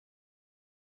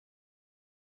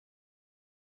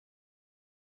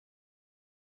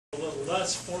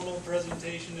less formal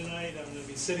presentation tonight. I'm going to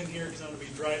be sitting here because I'm going to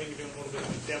be driving and doing a little bit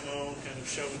of a demo, kind of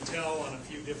show and tell on a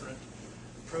few different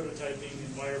prototyping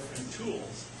and wireframe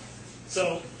tools.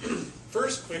 So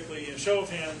first, quickly, a show of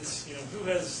hands, who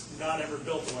has not ever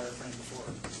built a wireframe before?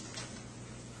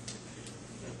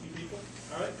 A few people?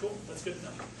 All right, cool. That's good to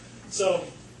know. So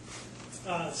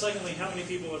secondly, how many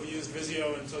people have used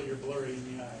Visio until you're blurry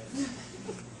in the eyes?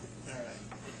 All right.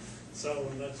 So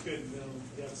that's good.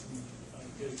 We got some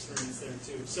good experience there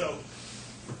too. So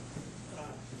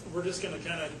we're just going to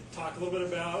kind of talk a little bit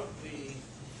about the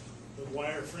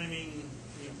wireframing,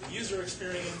 the user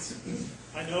experience.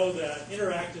 I know that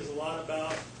Interact is a lot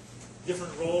about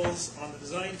different roles on the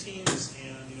design teams,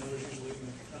 and there's usually,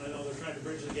 and I know they're trying to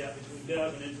bridge the gap between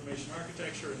dev and information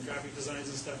architecture and graphic designs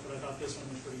and stuff, but I thought this one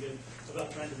was pretty good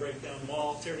about trying to break down the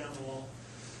wall, tear down the wall.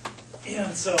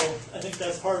 And so I think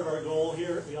that's part of our goal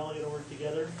here. We all need to work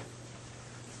together.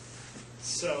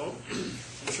 So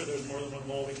I'm sure there's more than one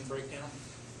wall we can break down.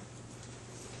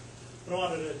 But I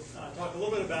wanted to talk a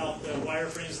little bit about the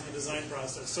wireframes and the design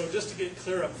process. So just to get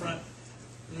clear up front,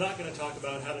 I'm not going to talk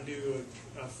about how to do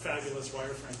a fabulous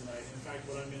wireframe tonight. In fact,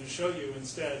 what I'm going to show you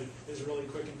instead is really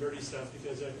quick and dirty stuff,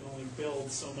 because I can only build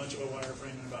so much of a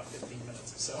wireframe in about 15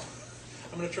 minutes. So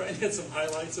I'm going to try and hit some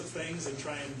highlights of things and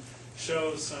try and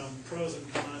show some pros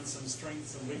and cons, some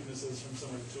strengths and weaknesses from some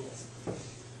of the tools.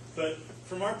 But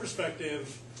from our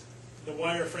perspective, the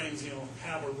wireframes,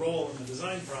 have a role in the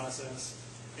design process.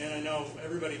 And I know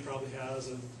everybody probably has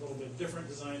a little bit different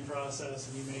design process,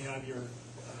 and you may have your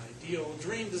ideal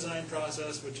dream design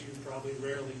process, which you probably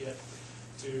rarely get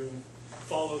to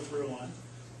follow through on.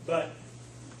 But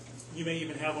you may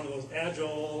even have one of those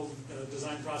agile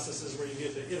design processes where you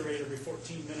get to iterate every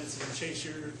 14 minutes and chase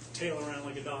your tail around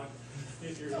like a dog,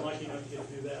 if you're lucky enough to get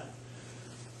to do that.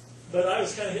 But I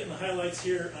was kind of hitting the highlights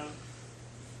here.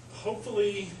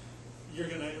 Hopefully, you're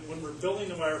going to, when we're building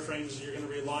the wireframes, you're going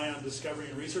to rely on discovery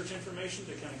and research information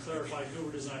to kind of clarify who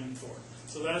we're designing for.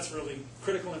 So that's really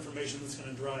critical information that's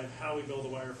going to drive how we build the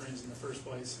wireframes in the first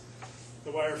place.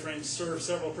 The wireframes serve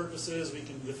several purposes. We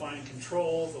can define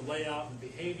control, the layout, and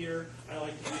behavior. I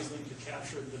like to use them to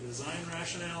capture the design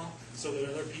rationale so that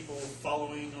other people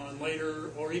following on later,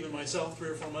 or even myself 3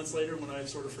 or 4 months later when I've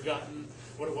sort of forgotten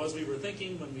what it was we were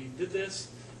thinking when we did this,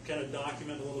 kind of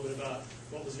document a little bit about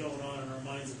what was going on in our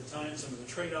minds at the time, some of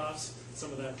the trade-offs,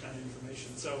 some of that kind of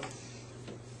information. So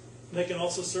they can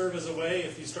also serve as a way,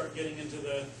 if you start getting into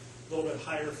the little bit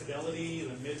higher fidelity,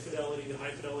 the mid-fidelity, the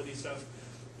high-fidelity stuff,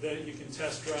 that you can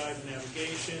test drive the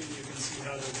navigation, you can see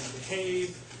how they're going to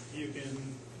behave, you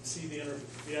can see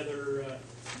the other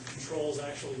controls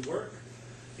actually work.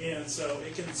 And so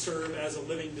it can serve as a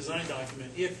living design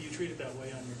document if you treat it that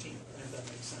way on your team, if that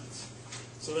makes sense.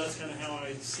 So that's kind of how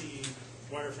I see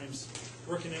wireframes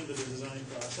working into the design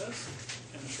process,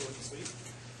 kind of short and sweet.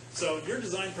 So your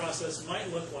design process might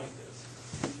look like this.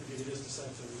 I'll give you just a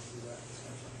second to read through that.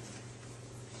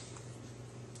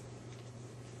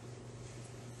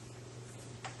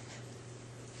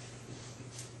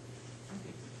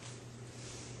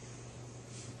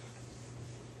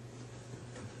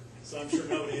 So I'm sure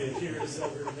nobody here has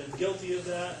ever been guilty of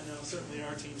that. I know certainly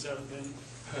our teams haven't been.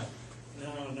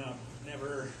 No,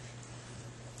 never.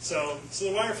 So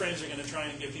the wireframes are going to try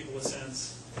and give people a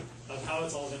sense of how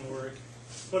it's all going to work,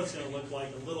 what it's going to look like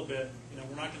a little bit.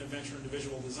 We're not going to venture into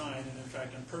visual design, and in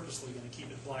fact, I'm purposely going to keep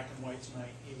it black and white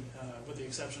tonight, with the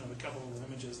exception of a couple of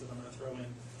images that I'm going to throw in,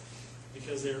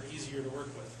 because they're easier to work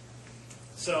with.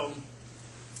 So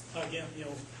again,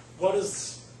 what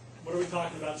are we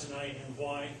talking about tonight, and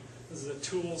why? This is a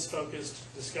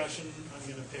tools-focused discussion. I'm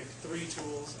going to pick 3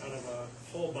 tools out of a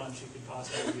whole bunch you could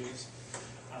possibly use.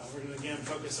 We're going to, again,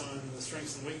 focus on the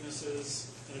strengths and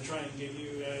weaknesses. I'm going to try and give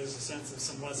you guys a sense of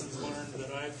some lessons learned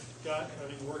that I've got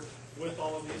having worked with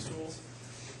all of these tools.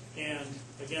 And,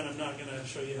 again, I'm not going to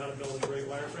show you how to build a great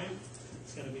wireframe.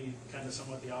 It's going to be kind of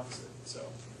somewhat the opposite. So,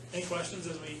 any questions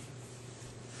as we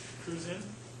cruise in?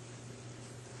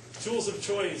 Tools of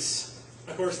choice.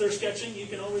 Of course, they're sketching. You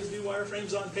can always do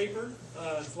wireframes on paper.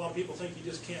 A lot of people think you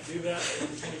just can't do that in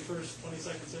the 21st,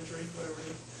 22nd century, whatever it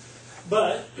is.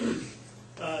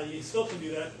 But you still can do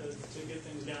that to get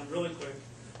things down really quick.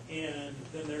 And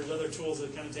then there's other tools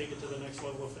that kind of take it to the next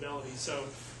level of fidelity. So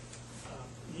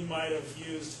you might have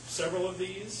used several of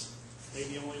these,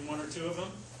 maybe only 1 or 2 of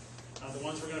them. The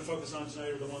ones we're going to focus on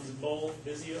tonight are the ones in bold,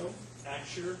 Visio,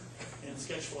 Axure, and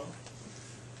Sketchflow.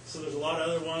 So there's a lot of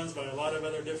other ones by a lot of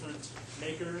other different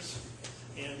makers,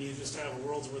 and you just have a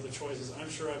world's worth of choices. I'm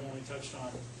sure I've only touched on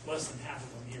less than half of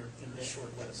them here in this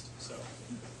short list, so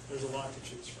there's a lot to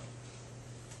choose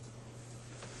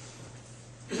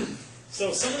from.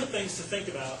 So some of the things to think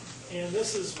about And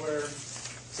this is where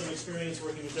some experience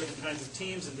working with different kinds of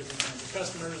teams and different kinds of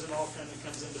customers and all kind of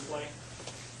comes into play.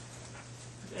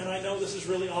 And I know this is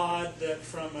really odd that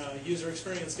from a user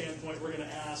experience standpoint, we're going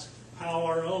to ask how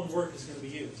our own work is going to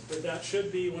be used. But that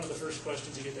should be one of the first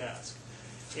questions you get to ask.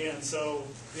 And so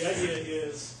the idea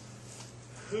is,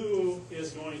 who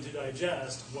is going to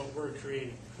digest what we're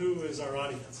creating? Who is our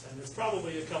audience? And there's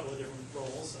probably a couple of different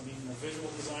roles. I mean, a visual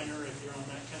designer, if you're on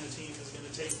that kind of team, is going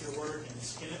to take your work and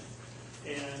skin it.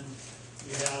 And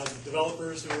you have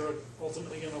developers who are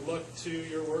ultimately going to look to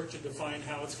your work to define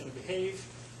how it's going to behave.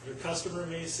 Your customer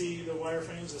may see the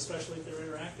wireframes, especially if they're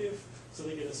interactive, so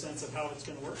they get a sense of how it's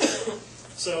going to work.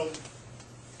 So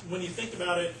when you think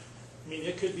about it, I mean,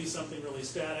 it could be something really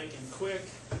static and quick,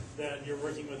 that you're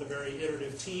working with a very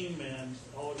iterative team and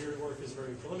all of your work is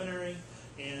very preliminary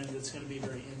and it's going to be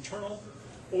very internal.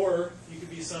 Or you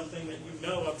could be something that you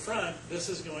know up front, this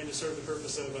is going to serve the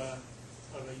purpose of an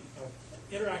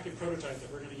interactive prototype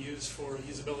that we're going to use for a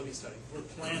usability study. We're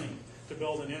planning to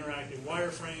build an interactive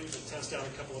wireframe to test out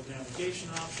a couple of navigation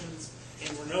options,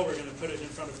 and we know we're going to put it in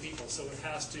front of people, so it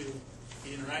has to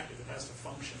be interactive, it has to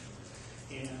function.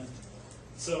 And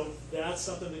so that's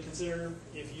something to consider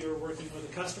if you're working with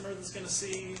a customer that's going to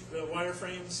see the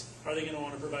wireframes. Are they going to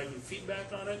want to provide you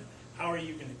feedback on it? How are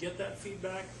you going to get that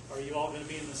feedback? Are you all going to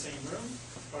be in the same room?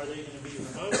 Are they going to be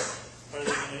remote? Are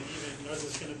they going to even, is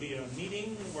this going to be a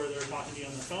meeting where they're talking to you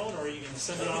on the phone, or are you going to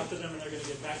send it off to them and they're going to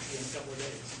get back to you in a couple of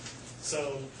days?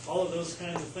 So all of those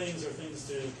kinds of things are things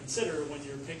to consider when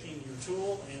you're picking your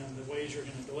tool and the ways you're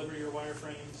going to deliver your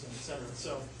wireframes, and et cetera.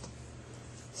 So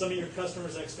some of your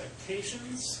customers'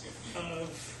 expectations of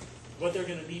what they're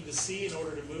going to need to see in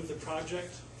order to move the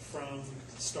project from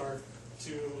start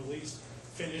to at least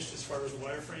finished as far as the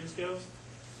wireframes goes.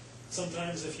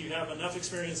 Sometimes if you have enough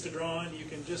experience to draw on, you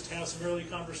can just have some early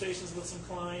conversations with some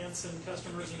clients and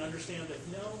customers and understand that,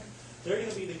 no, they're going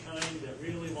to be the kind that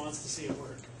really wants to see it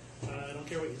work. I don't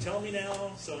care what you tell me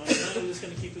now, so I'm not just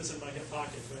going to keep this in my hip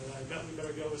pocket, but I bet we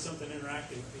better go with something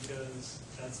interactive because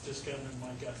that's just kind of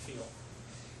my gut feel.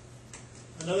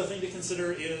 Another thing to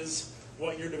consider is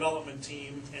what your development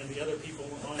team and the other people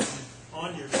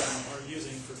on your team are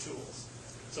using for tools.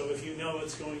 So if you know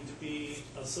it's going to be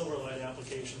a Silverlight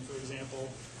application, for example,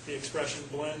 the Expression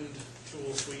Blend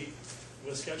tool suite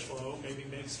with SketchFlow maybe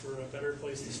makes for a better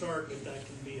place to start, but that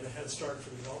can be a head start for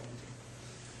the development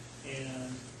team.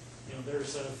 And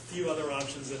there's a few other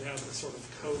options that have the sort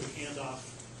of code handoff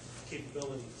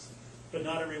capabilities, but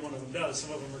not every one of them does.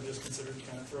 Some of them are just considered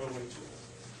kind of throwaway tools.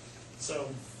 So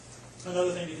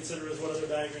another thing to consider is what other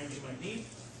diagrams you might need.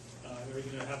 Are you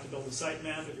going to have to build a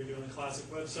sitemap if you're doing a classic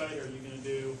website? Are you going to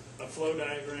do a flow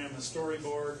diagram, a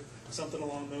storyboard, something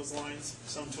along those lines?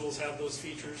 Some tools have those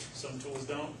features, some tools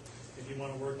don't. If you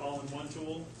want to work all in one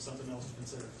tool, something else to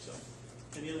consider. So,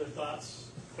 any other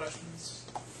thoughts, questions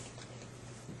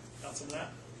about some of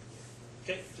that?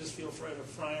 Okay, just feel free to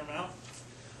fry them out.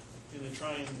 I'm going to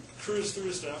try and cruise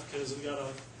through stuff because we've got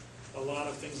a lot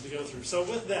of things to go through. So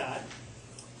with that,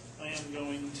 I am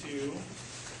going to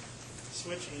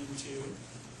switch into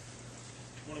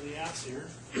one of the apps here.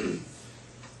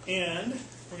 And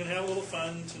we're going to have a little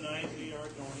fun tonight. We are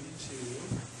going to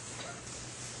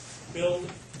build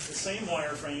the same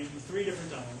wireframe 3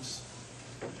 different times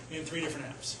in 3 different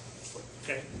apps.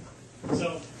 Okay?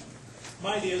 So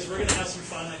my idea is we're going to have some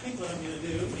fun. I think what I'm going to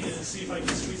do is see if I can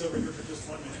squeeze over here for just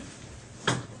 1 minute.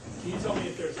 Can you tell me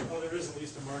if there's, there is at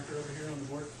least a marker over here on the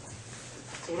board.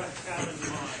 So what I have in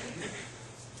mind,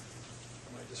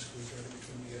 just squeeze right in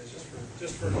between you guys,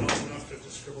 just for long enough to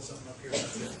just scribble something up here.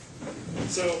 That's it.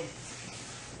 So,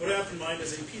 what I have in mind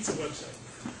is a pizza website.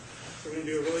 So we're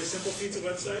going to do a really simple pizza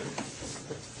website,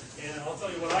 and I'll tell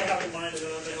you what I have in mind, and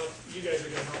then you guys are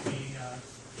going to help me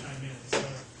chime in. So,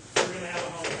 we're going to have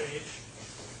a home page,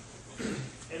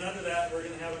 and under that, we're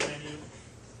going to have a menu,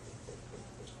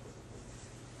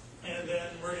 and then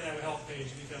we're going to have a help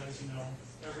page because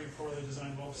every poorly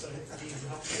designed website needs a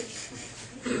help page.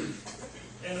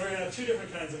 And we're going to have 2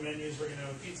 different kinds of menus. We're going to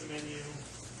have a pizza menu,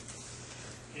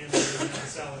 and we're going to have a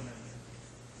salad menu.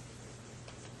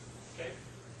 Okay?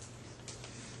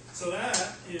 So that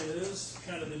is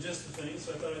kind of the gist of things.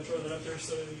 So I thought I'd throw that up there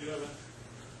so you have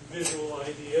a visual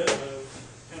idea of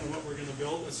kind of what we're going to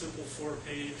build, a simple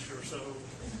 4-page or so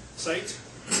site.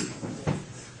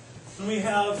 And we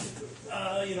have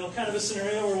kind of a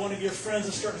scenario where one of your friends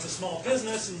is starting a small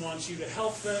business and wants you to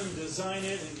help them design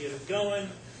it and get it going.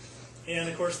 And,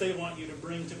 of course, they want you to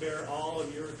bring to bear all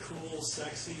of your cool,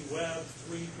 sexy Web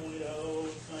 3.0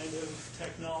 kind of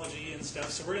technology and stuff.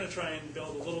 So we're going to try and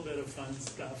build a little bit of fun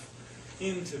stuff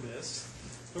into this.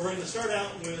 But we're going to start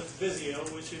out with Visio,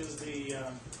 which is the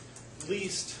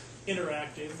least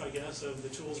interactive, I guess, of the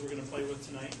tools we're going to play with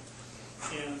tonight.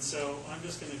 And so I'm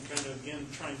just going to kind of, again,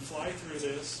 try and fly through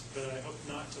this, but I hope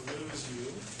not to lose you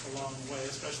along the way,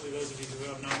 especially those of you who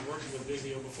have not worked with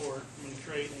Visio before. I'm going to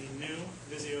create a new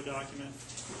Visio document.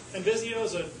 And Visio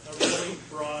is a really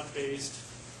broad-based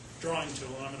drawing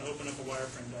tool, and I'm going to open up a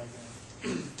wireframe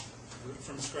diagram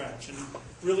from scratch. And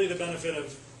really the benefit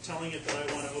of telling it that I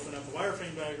want to open up a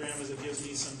wireframe diagram is it gives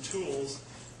me some tools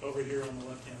over here on the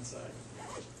left-hand side.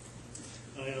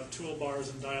 I have toolbars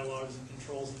and dialogues and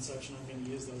controls and such, and I'm going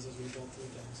to use those as we go through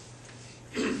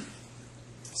things.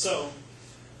 So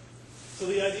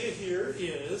the idea here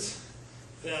is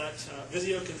that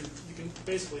Visio you can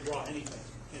basically draw anything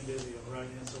in Visio, right?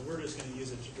 And so we're just going to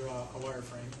use it to draw a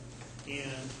wireframe,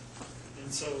 and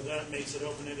so that makes it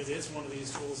open-ended. It's one of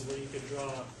these tools where you could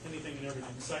draw anything and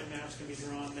everything. Sitemaps can be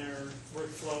drawn there,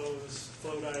 workflows,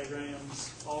 flow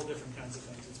diagrams, all different kinds of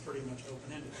things. It's pretty much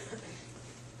open-ended.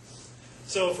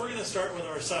 So if we're going to start with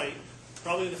our site,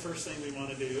 probably the first thing we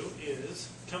want to do is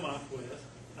come up with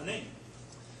a name.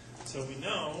 So we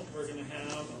know we're going to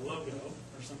have a logo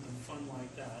or something fun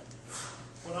like that.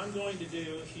 What I'm going to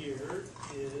do here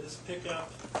is pick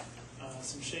up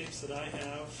some shapes that I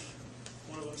have.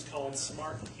 One of them is called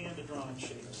Smart Hand-to-Drawn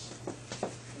Shapes.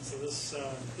 And so this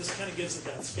kind of gives it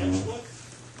that sketch look,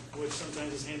 which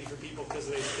sometimes is handy for people because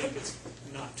they think it's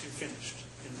not too finished.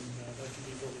 And that can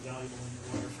be really valuable in your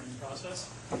wireframe process.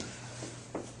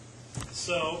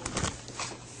 So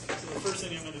the first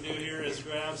thing I'm going to do here is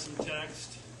grab some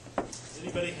text. Does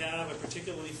anybody have a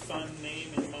particularly fun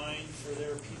name in mind for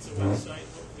their pizza website?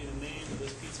 What would be the name of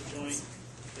this pizza joint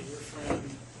that your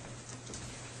friend...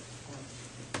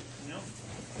 No?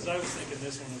 Because I was thinking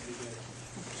this one would be good.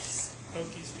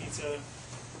 Pokey's Pizza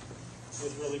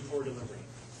with really poor delivery.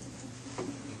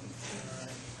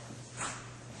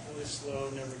 Really slow,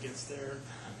 never gets there.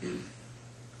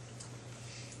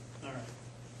 All right.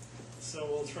 So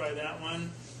we'll try that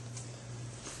one.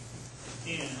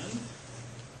 And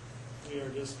we are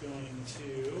just going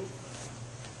to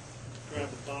grab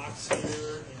a box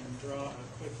here and draw a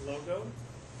quick logo.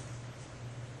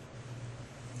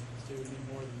 Do we need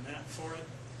more than that for it?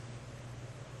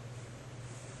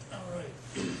 All right.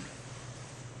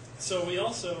 So we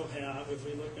also have, if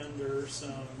we look under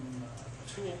some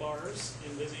toolbars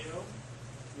in Visio,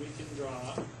 we can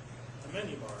draw a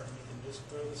menu bar. And we can just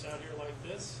throw this out here like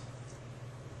this.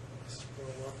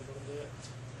 Scroll up a little bit.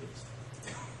 Oops.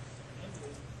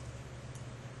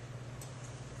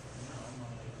 Now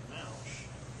my mouse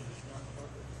is not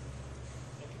covered.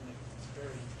 That can make this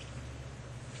very interesting.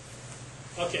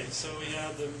 Okay, so we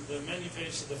have the menu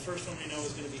page. So the first one we know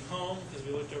is going to be home because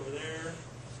we looked over there.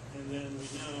 And then we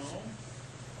know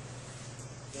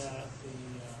that the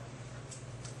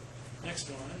next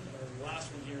one, or the last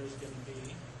one here, is going to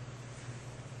be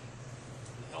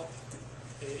the help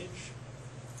page.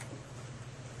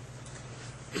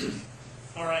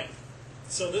 All right.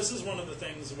 So this is one of the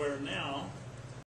things where now